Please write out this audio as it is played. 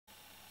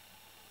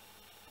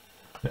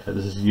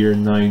This is year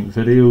 9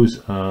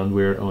 videos and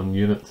we're on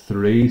unit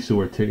 3, so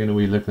we're taking a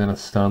wee look then at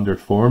standard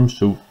form.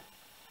 So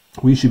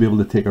we should be able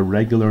to take a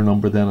regular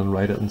number then and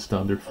write it in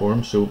standard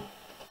form. So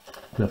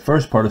the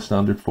first part of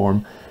standard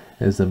form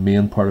is the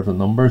main part of the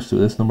number. So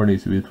this number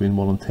needs to be between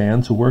 1 and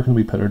 10. So where can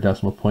we put our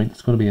decimal point?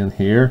 It's going to be in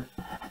here,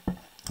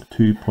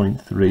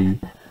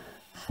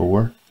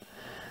 2.34.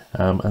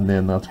 And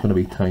then that's going to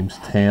be times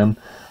 10.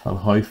 And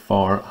how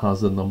far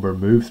has the number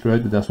moved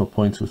throughout the decimal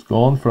point? So it's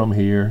gone from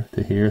here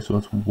to here. So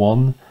it's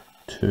 1,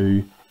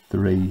 2,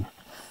 3,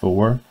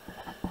 4.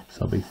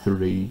 So that'll be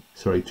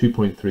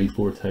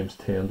 2.34 times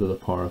 10 to the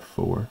power of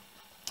 4.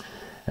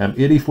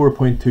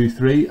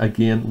 84.23,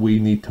 again, we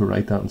need to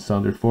write that in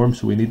standard form.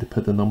 So we need to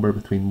put the number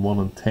between 1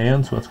 and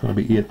 10. So that's going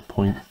to be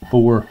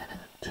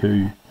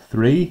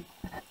 8.423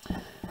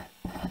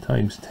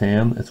 times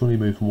 10. It's only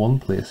moved one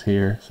place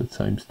here, so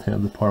times 10 to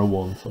the power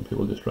 1. Some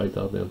people just write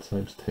that then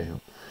times 10.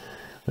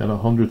 Then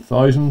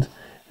 100,000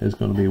 is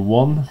going to be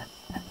 1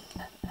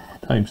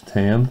 times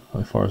 10.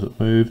 How far has it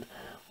moved?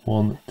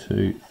 1,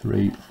 2,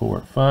 3,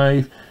 4,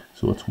 5.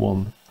 So it's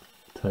 1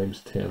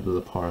 times 10 to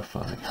the power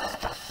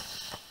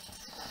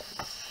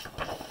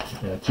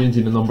 5.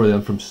 Changing the number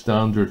then from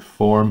standard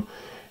form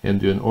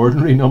into an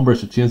ordinary number.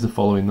 So change the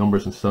following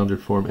numbers in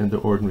standard form into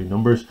ordinary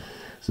numbers.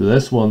 So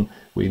this one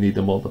we need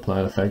to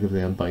multiply it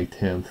effectively then by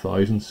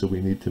 10,000. So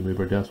we need to move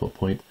our decimal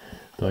point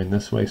down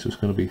this way. So it's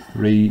going to be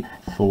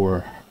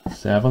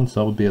 347. So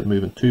that would be it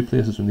moving 2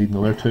 places. We need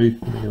another 2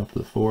 to get up to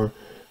the 4.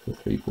 So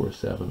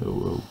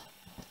 34700.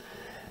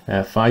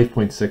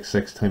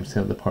 5.66 times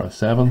 10 to the power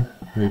 7.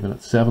 Moving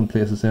it 7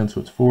 places in.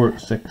 So it's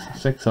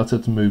 466. That's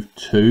it to move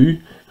 2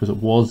 because it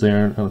was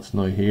there and it's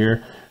now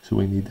here. So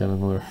we need then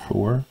another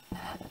 4.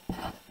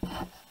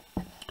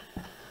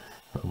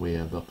 And we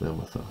end up then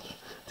with that.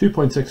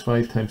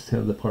 2.65 times 10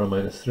 to the power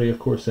minus 3. Of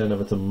course, then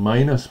if it's a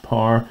minus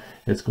power,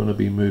 it's going to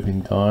be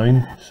moving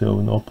down. So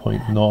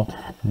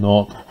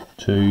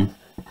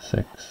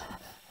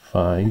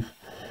 0.00265.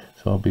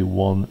 So it'll be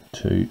 1,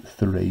 2,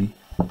 3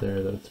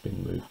 there that it's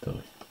been moved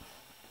down.